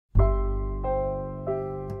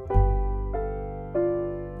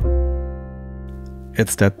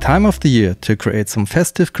It's that time of the year to create some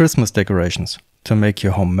festive Christmas decorations to make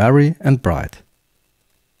your home merry and bright.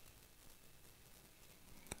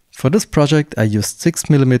 For this project I used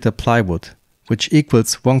 6mm plywood, which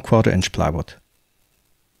equals 1/4 inch plywood.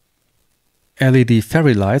 LED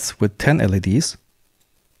fairy lights with 10 LEDs,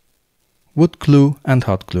 wood glue and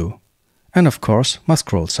hot glue, and of course my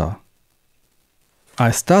scroll saw.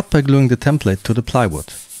 I start by gluing the template to the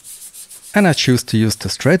plywood. And I choose to use the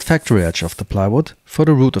straight factory edge of the plywood for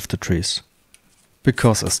the root of the trees,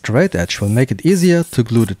 because a straight edge will make it easier to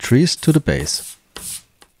glue the trees to the base.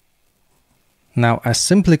 Now I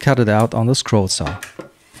simply cut it out on the scroll saw.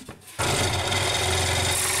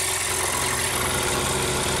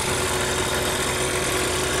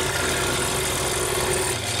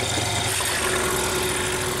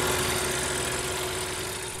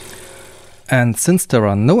 And since there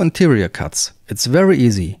are no interior cuts, it's very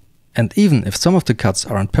easy. And even if some of the cuts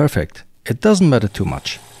aren't perfect, it doesn't matter too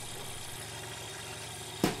much.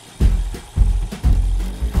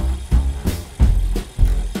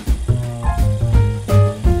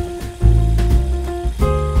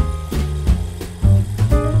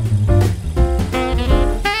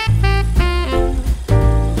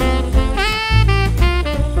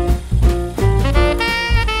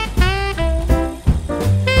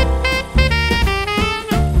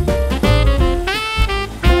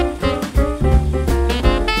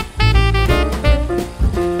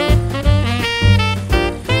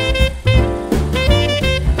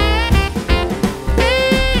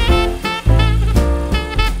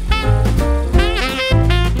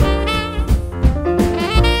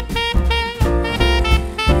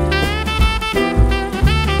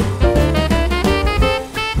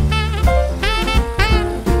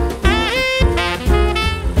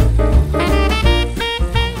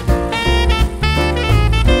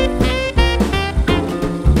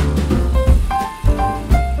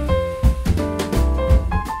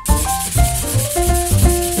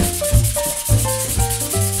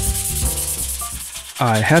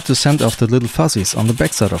 I had to sand off the little fuzzies on the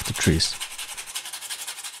backside of the trees.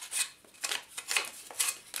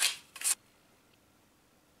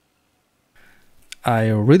 I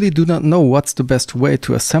really do not know what's the best way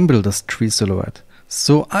to assemble this tree silhouette,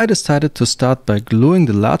 so I decided to start by gluing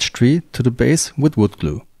the large tree to the base with wood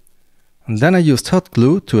glue. And then I used hot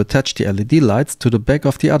glue to attach the LED lights to the back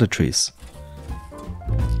of the other trees.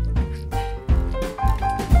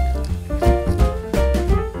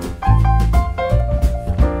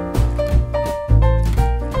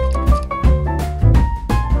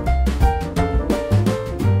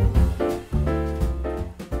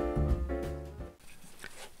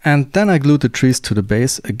 And then I glued the trees to the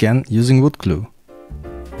base again using wood glue.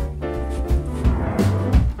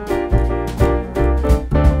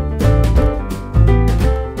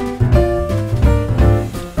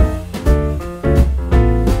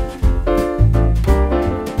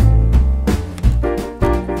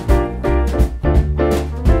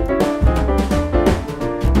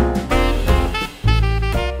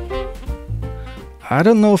 I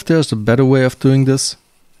don't know if there's a better way of doing this,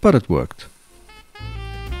 but it worked.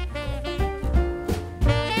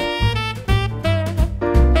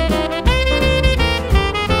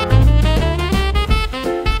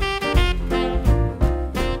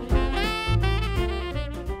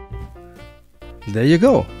 There you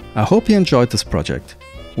go! I hope you enjoyed this project.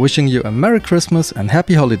 Wishing you a Merry Christmas and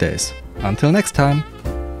Happy Holidays. Until next time!